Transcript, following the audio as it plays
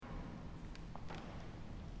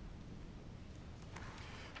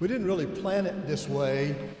We didn't really plan it this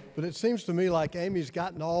way, but it seems to me like Amy's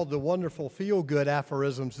gotten all the wonderful feel-good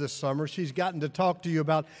aphorisms this summer. She's gotten to talk to you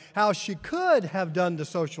about how she could have done the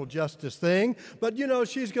social justice thing, but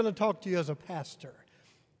she's going to talk to you as a pastor.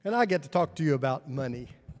 And I get to talk to you about money.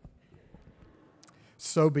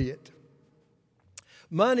 So be it.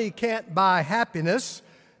 Money can't buy happiness.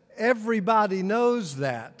 Everybody knows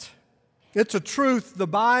that. It's a truth the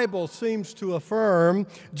Bible seems to affirm.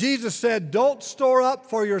 Jesus said, "Don't store up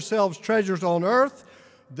for yourselves treasures on earth.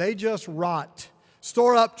 They just rot.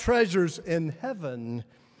 Store up treasures in heaven."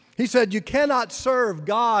 He said, you cannot serve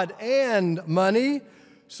God and money,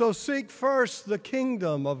 so seek first the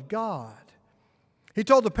kingdom of God. He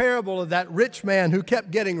told the parable of that rich man who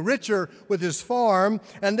kept getting richer with his farm,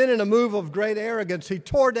 and then in a move of great arrogance, he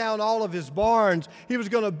tore down all of his barns. He was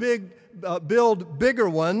going to build bigger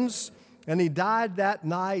ones, and he died that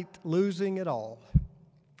night losing it all.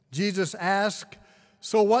 Jesus asked,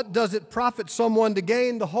 "So what does it profit someone to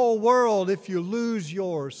gain the whole world if you lose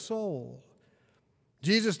your soul?"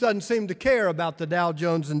 Jesus doesn't seem to care about the Dow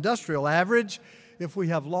Jones Industrial Average if we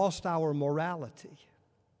have lost our morality.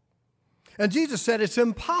 And Jesus said it's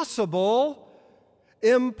impossible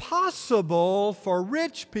for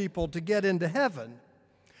rich people to get into heaven.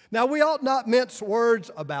 Now, we ought not mince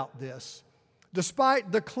words about this.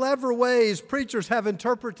 Despite the clever ways preachers have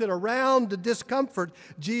interpreted around the discomfort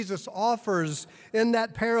Jesus offers in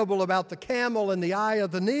that parable about the camel and the eye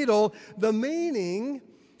of the needle, the meaning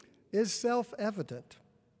is self-evident.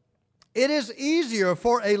 It is easier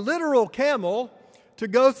for a literal camel to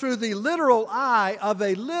go through the literal eye of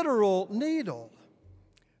a literal needle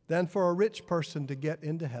than for a rich person to get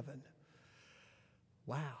into heaven.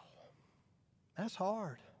 Wow, that's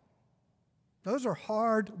hard. Those are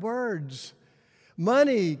hard words.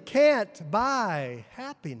 Money can't buy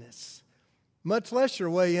happiness, much less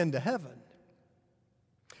your way into heaven.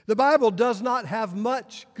 The Bible does not have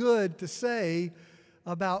much good to say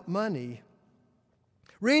about money.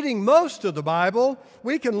 Reading most of the Bible,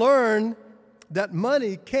 we can learn that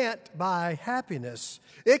money can't buy happiness.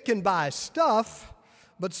 It can buy stuff,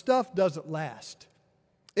 but stuff doesn't last.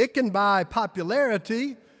 It can buy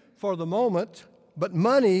popularity for the moment, but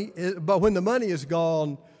when the money is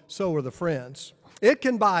gone, so are the friends. It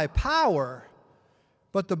can buy power,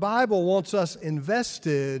 but the Bible wants us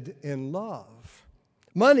invested in love.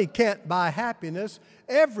 Money can't buy happiness.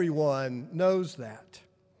 Everyone knows that.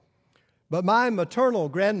 But my maternal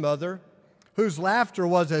grandmother, whose laughter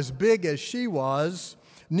was as big as she was,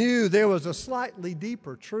 knew there was a slightly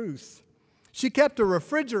deeper truth. She kept a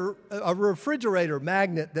refrigerator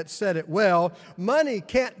magnet that said it well. Money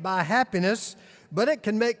can't buy happiness, but it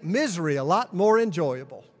can make misery a lot more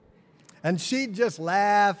enjoyable. And she'd just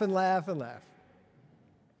laugh and laugh and laugh.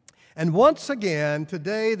 And once again,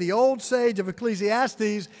 today, the old sage of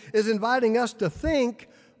Ecclesiastes is inviting us to think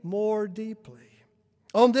more deeply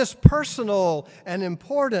on this personal and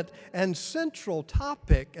important and central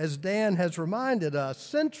topic, as Dan has reminded us,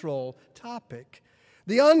 central topic.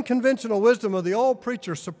 The unconventional wisdom of the old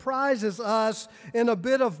preacher surprises us in a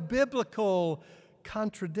bit of biblical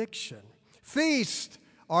contradiction. Feasts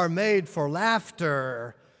are made for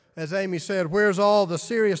laughter. As Amy said, where's all the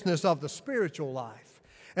seriousness of the spiritual life?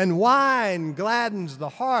 And wine gladdens the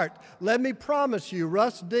heart. Let me promise you,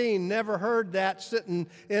 Russ Dean never heard that sitting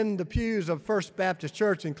in the pews of First Baptist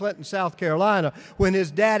Church in Clinton, South Carolina, when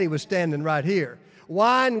his daddy was standing right here.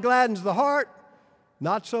 Wine gladdens the heart?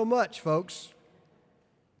 Not so much, folks.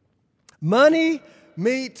 Money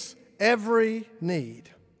meets every need.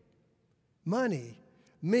 Money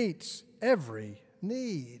meets every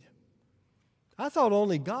need. I thought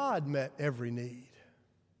only God met every need.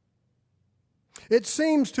 It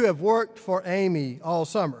seems to have worked for Amy all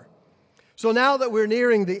summer. So now that we're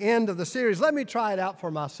nearing the end of the series, let me try it out for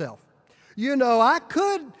myself. I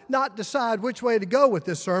could not decide which way to go with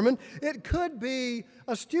this sermon. It could be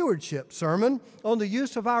a stewardship sermon on the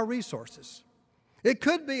use of our resources. It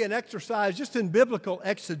could be an exercise just in biblical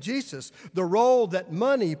exegesis, the role that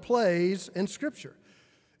money plays in Scripture.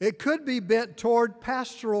 It could be bent toward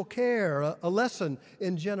pastoral care, a lesson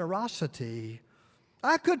in generosity.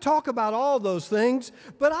 I could talk about all those things,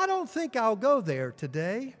 but I don't think I'll go there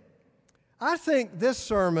today. I think this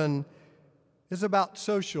sermon is about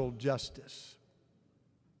social justice.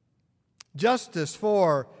 Justice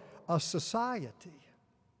for a society.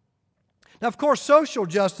 Now, of course, social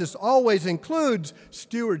justice always includes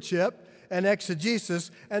stewardship and exegesis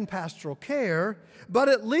and pastoral care, but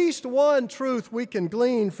at least one truth we can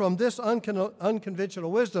glean from this unconventional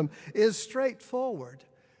wisdom is straightforward.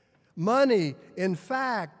 Money, in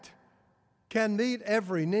fact, can meet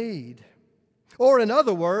every need. Or in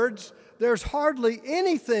other words, there's hardly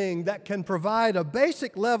anything that can provide a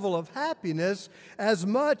basic level of happiness as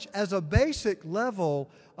much as a basic level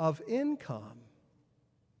of income.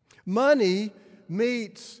 Money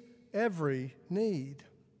meets every need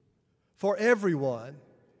for everyone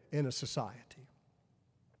in a society.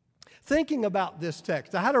 Thinking about this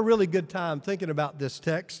text, I had a really good time thinking about this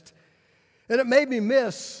text, and it made me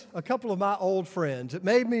miss a couple of my old friends. It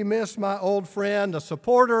made me miss my old friend, a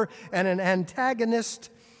supporter and an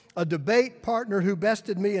antagonist, a debate partner who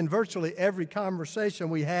bested me in virtually every conversation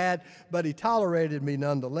we had, but he tolerated me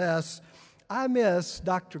nonetheless. I miss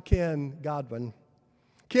Dr. Ken Godwin.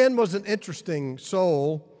 Ken was an interesting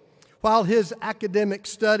soul. While his academic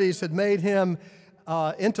studies had made him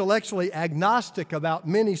intellectually agnostic about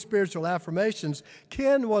many spiritual affirmations,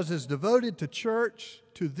 Ken was as devoted to church,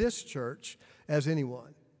 to this church, as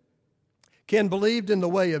anyone. Ken believed in the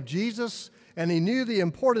way of Jesus, and he knew the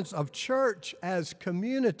importance of church as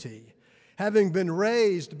community, having been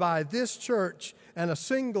raised by this church and a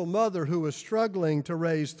single mother who was struggling to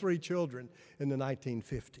raise 3 children in the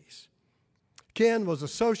 1950s. Ken was a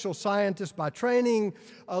social scientist by training,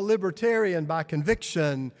 a libertarian by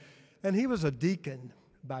conviction, and he was a deacon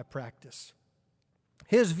by practice.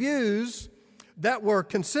 His views that were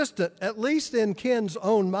consistent, at least in Ken's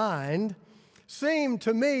own mind, seemed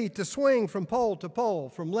to me to swing from pole to pole,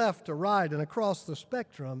 from left to right and across the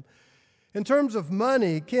spectrum. In terms of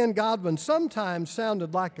money, Ken Godwin sometimes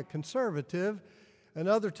sounded like a conservative and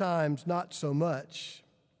other times not so much.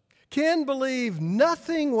 Ken believed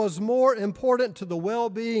nothing was more important to the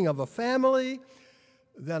well-being of a family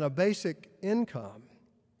than a basic income.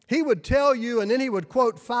 He would tell you, and then he would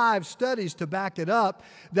quote 5 studies to back it up,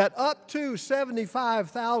 that up to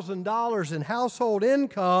 $75,000 in household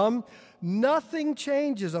income, nothing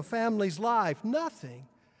changes a family's life. Nothing.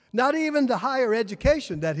 Not even the higher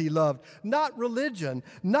education that he loved. Not religion.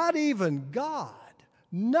 Not even God.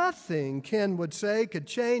 Nothing, Ken would say, could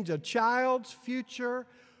change a child's future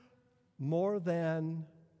more than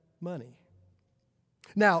money.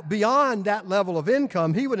 Now, beyond that level of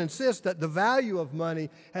income, he would insist that the value of money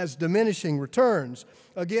has diminishing returns.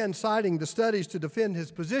 Again, citing the studies to defend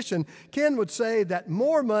his position, Ken would say that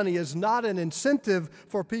more money is not an incentive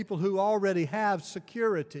for people who already have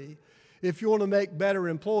security. If you want to make better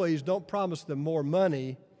employees, don't promise them more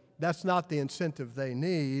money. That's not the incentive they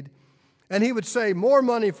need. And he would say more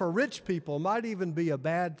money for rich people might even be a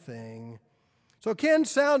bad thing. So Ken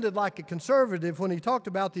sounded like a conservative when he talked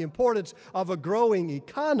about the importance of a growing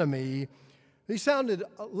economy. He sounded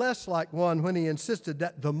less like one when he insisted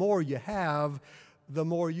that the more you have, the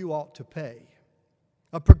more you ought to pay.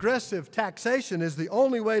 A progressive taxation is the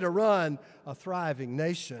only way to run a thriving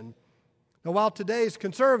nation. Now, while today's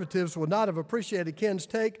conservatives would not have appreciated Ken's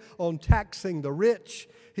take on taxing the rich,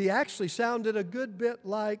 he actually sounded a good bit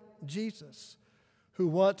like Jesus, who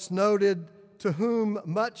once noted, "To whom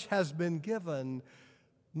much has been given,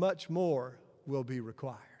 much more will be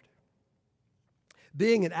required."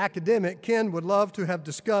 Being an academic, Ken would love to have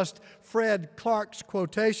discussed Fred Clark's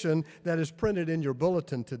quotation that is printed in your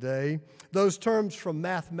bulletin today. Those terms from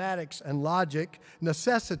mathematics and logic,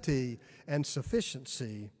 necessity and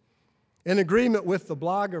sufficiency. In agreement with the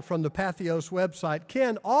blogger from the Patheos website,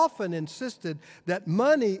 Ken often insisted that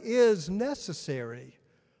money is necessary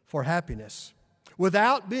for happiness.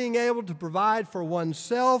 Without being able to provide for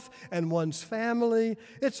oneself and one's family,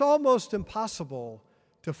 it's almost impossible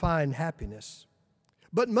to find happiness.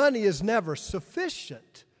 But money is never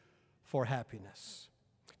sufficient for happiness.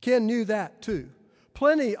 Ken knew that too.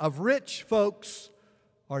 Plenty of rich folks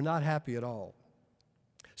are not happy at all.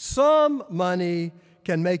 Some money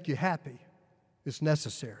can make you happy. It's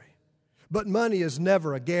necessary. But money is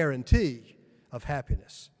never a guarantee of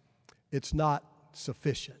happiness. It's not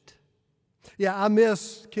sufficient. Yeah, I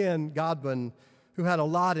miss Ken Godwin, who had a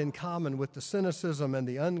lot in common with the cynicism and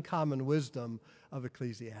the uncommon wisdom of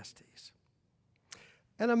Ecclesiastes.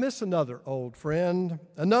 And I miss another old friend,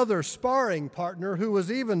 another sparring partner who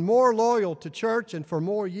was even more loyal to church and for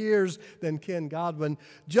more years than Ken Godwin,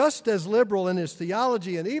 just as liberal in his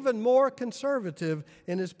theology and even more conservative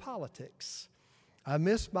in his politics. I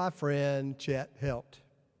miss my friend Chet Helt.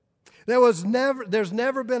 There's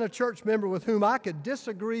never been a church member with whom I could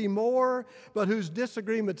disagree more, but whose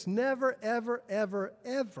disagreements never, ever, ever,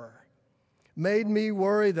 ever made me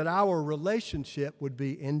worry that our relationship would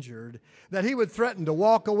be injured, that he would threaten to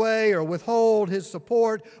walk away or withhold his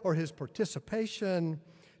support or his participation.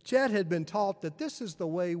 Chet had been taught that this is the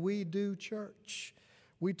way we do church.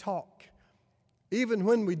 We talk. Even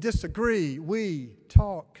when we disagree, we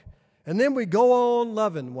talk. And then we go on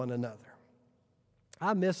loving one another.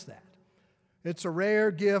 I miss that. It's a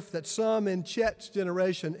rare gift that some in Chet's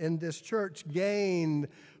generation in this church gained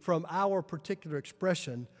from our particular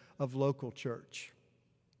expression of local church.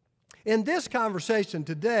 In this conversation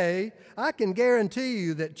today, I can guarantee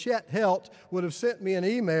you that Chet Helt would have sent me an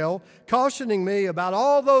email cautioning me about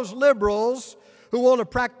all those liberals who want to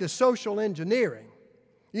practice social engineering.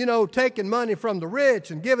 You know, taking money from the rich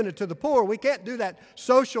and giving it to the poor. We can't do that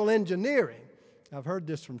social engineering. I've heard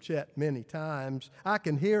this from Chet many times. I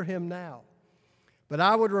can hear him now. But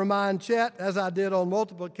I would remind Chet, as I did on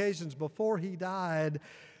multiple occasions before he died,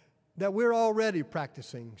 that we're already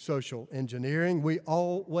practicing social engineering. We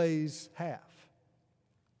always have.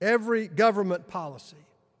 Every government policy,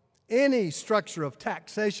 any structure of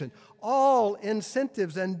taxation, all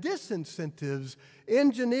incentives and disincentives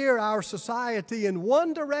engineer our society in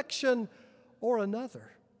one direction or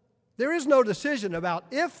another. There is no decision about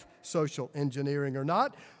if social engineering or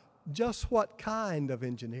not, just what kind of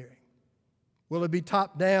engineering. Will it be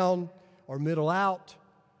top down or middle out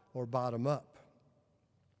or bottom up?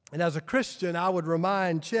 And as a Christian, I would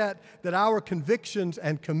remind Chet that our convictions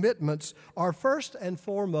and commitments are first and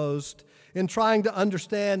foremost in trying to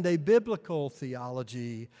understand a biblical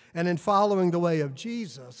theology and in following the way of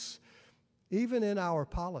Jesus, even in our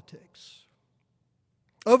politics.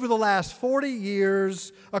 Over the last 40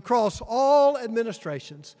 years, across all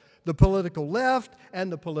administrations, the political left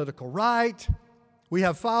and the political right, we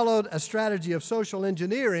have followed a strategy of social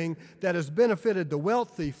engineering that has benefited the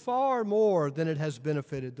wealthy far more than it has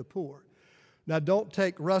benefited the poor. Now, don't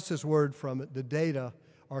take Russ's word from it. The data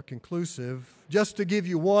are conclusive. Just to give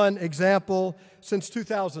you one example, since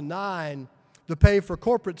 2009, the pay for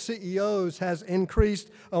corporate CEOs has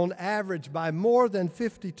increased on average by more than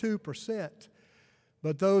 52%.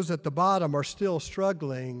 But those at the bottom are still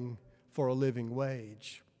struggling for a living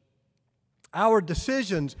wage. Our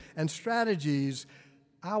decisions and strategies,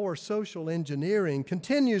 our social engineering,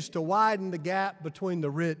 continues to widen the gap between the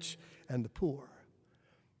rich and the poor.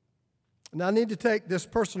 Now, I need to take this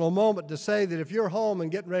personal moment to say that if you're home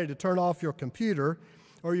and getting ready to turn off your computer,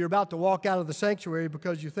 or you're about to walk out of the sanctuary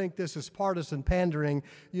because you think this is partisan pandering,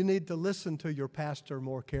 you need to listen to your pastor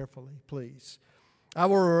more carefully, please. I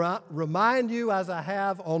will remind you, as I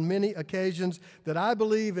have on many occasions, that I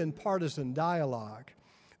believe in partisan dialogue,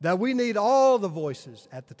 that we need all the voices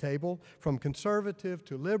at the table, from conservative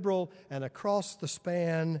to liberal and across the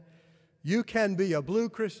span. You can be a blue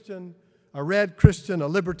Christian, a red Christian, a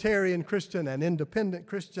libertarian Christian, an independent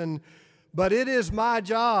Christian, but it is my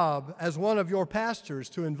job as one of your pastors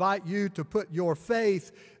to invite you to put your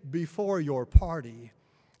faith before your party,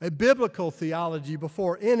 a biblical theology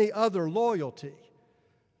before any other loyalty.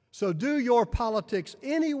 So do your politics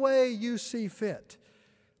any way you see fit.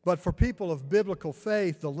 But for people of biblical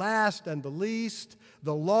faith, the last and the least,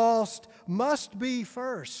 the lost, must be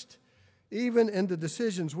first, even in the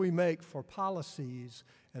decisions we make for policies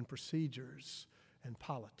and procedures and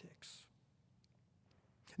politics.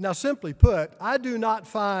 Now, simply put, I do not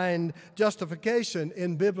find justification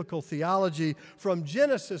in biblical theology from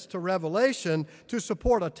Genesis to Revelation to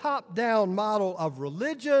support a top-down model of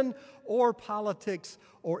religion or politics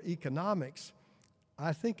or economics.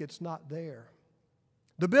 I think it's not there.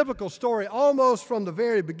 The biblical story, almost from the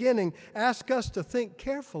very beginning, asks us to think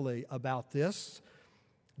carefully about this.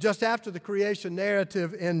 Just after the creation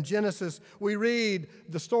narrative in Genesis, we read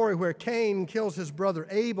the story where Cain kills his brother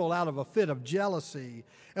Abel out of a fit of jealousy.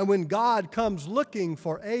 And when God comes looking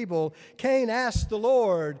for Abel, Cain asks the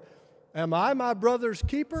Lord, "Am I my brother's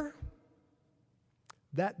keeper?"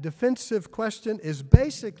 That defensive question is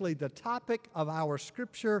basically the topic of our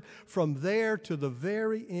scripture from there to the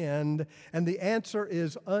very end, and the answer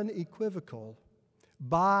is unequivocal.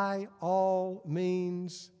 By all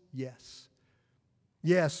means, yes.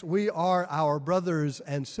 Yes, we are our brothers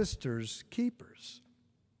and sisters' keepers.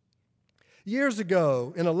 Years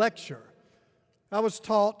ago, in a lecture, I was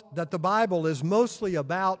taught that the Bible is mostly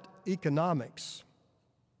about economics.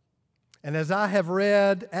 And as I have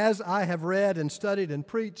read and studied and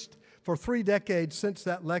preached for 3 decades since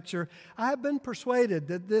that lecture, I have been persuaded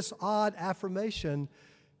that this odd affirmation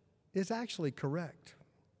is actually correct.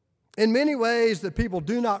 In many ways that people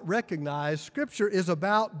do not recognize, Scripture is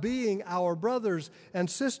about being our brothers and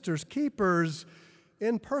sisters' keepers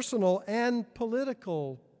in personal and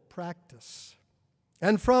political practice.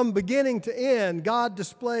 And from beginning to end, God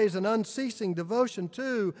displays an unceasing devotion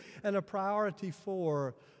to and a priority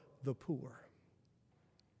for the poor.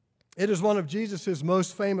 It is one of Jesus'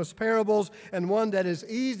 most famous parables, and one that is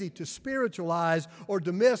easy to spiritualize or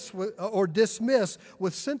dismiss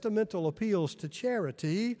with sentimental appeals to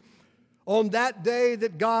charity. On that day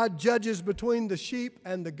that God judges between the sheep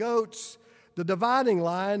and the goats, The dividing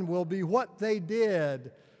line will be what they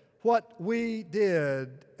did, what we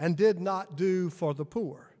did and did not do for the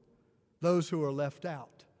poor, those who are left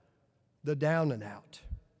out, the down and out.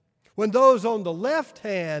 When those on the left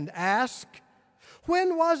hand ask,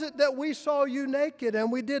 when was it that we saw you naked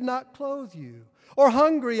and we did not clothe you? Or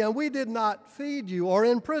hungry and we did not feed you? Or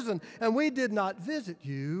in prison and we did not visit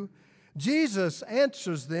you? Jesus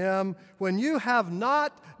answers them, when you have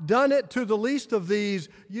not done it to the least of these,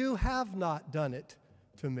 you have not done it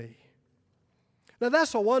to me. Now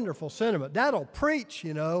that's a wonderful sentiment. That'll preach,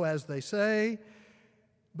 as they say.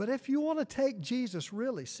 But if you want to take Jesus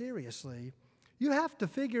really seriously, you have to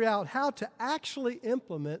figure out how to actually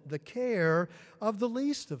implement the care of the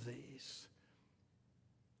least of these.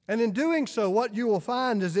 And in doing so, what you will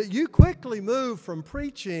find is that you quickly move from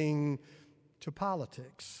preaching to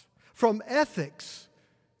politics, from ethics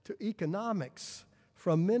to economics,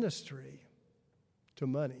 from ministry to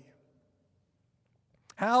money.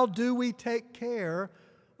 How do we take care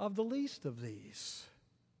of the least of these?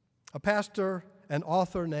 A pastor and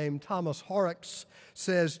author named Thomas Horrocks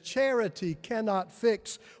says, charity cannot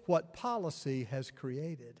fix what policy has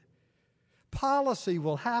created. Policy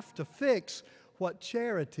will have to fix what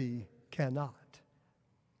charity cannot.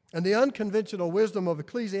 And the unconventional wisdom of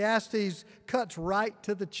Ecclesiastes cuts right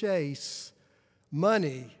to the chase.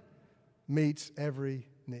 Money meets every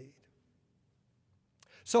need.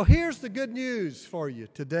 So here's the good news for you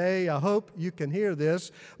today. I hope you can hear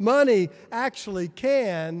this. Money actually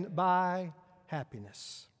can buy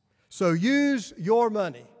happiness. So use your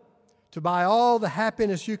money to buy all the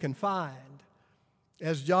happiness you can find.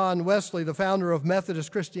 As John Wesley, the founder of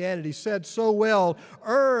Methodist Christianity, said so well,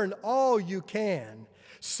 earn all you can,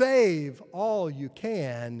 save all you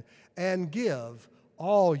can, and give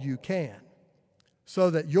all you can, so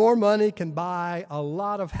that your money can buy a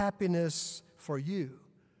lot of happiness for you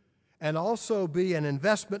and also be an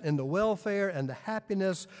investment in the welfare and the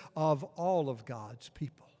happiness of all of God's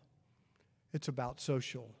people. It's about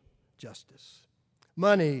social justice.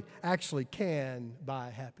 Money actually can buy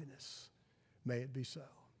happiness. May it be so.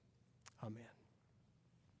 Amen.